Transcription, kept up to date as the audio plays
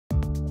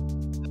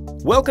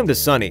Welcome to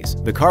SONNY'S,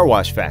 the car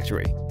wash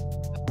factory.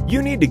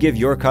 You need to give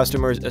your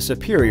customers a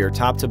superior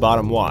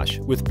top-to-bottom wash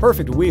with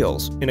perfect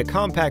wheels in a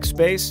compact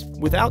space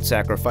without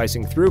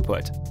sacrificing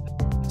throughput.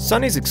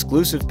 SONNY'S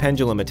exclusive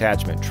Pendulum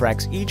attachment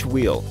tracks each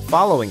wheel,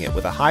 following it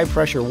with a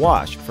high-pressure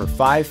wash for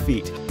 5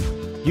 feet,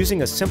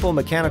 using a simple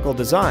mechanical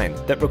design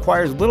that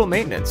requires little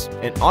maintenance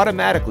and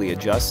automatically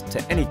adjusts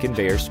to any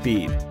conveyor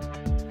speed.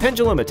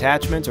 Pendulum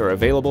attachments are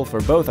available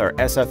for both our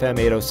SFM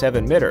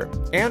 807 mitter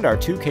and our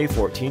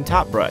 2K14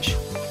 top brush.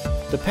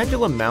 The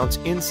Pendulum mounts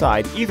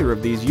inside either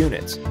of these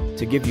units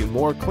to give you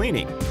more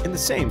cleaning in the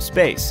same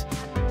space.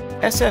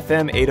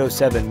 SFM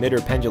 807 mitter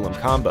Pendulum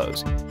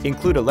combos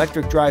include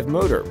electric drive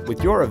motor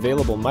with your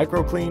available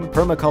microclean,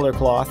 permacolor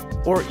cloth,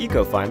 or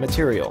ecofine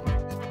material.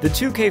 The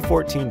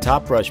 2K14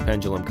 top brush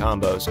Pendulum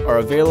combos are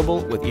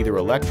available with either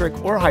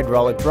electric or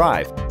hydraulic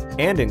drive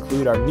and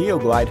include our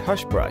NeoGlide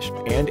Hush Brush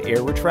and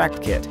Air Retract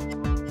Kit.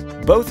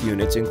 Both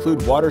units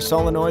include water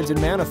solenoids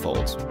and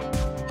manifolds,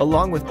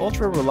 along with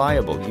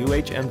ultra-reliable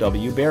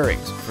UHMW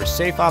bearings for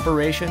safe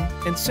operation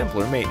and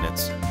simpler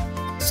maintenance.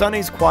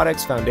 SONNY'S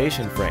Quadex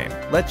foundation frame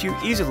lets you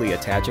easily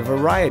attach a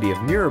variety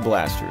of mirror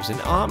blasters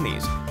and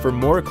omnis for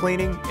more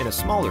cleaning in a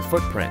smaller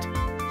footprint.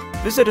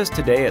 Visit us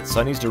today at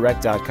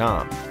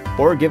sonnysdirect.com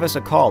or give us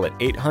a call at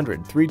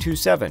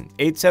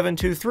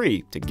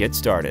 800-327-8723 to get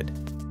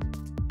started.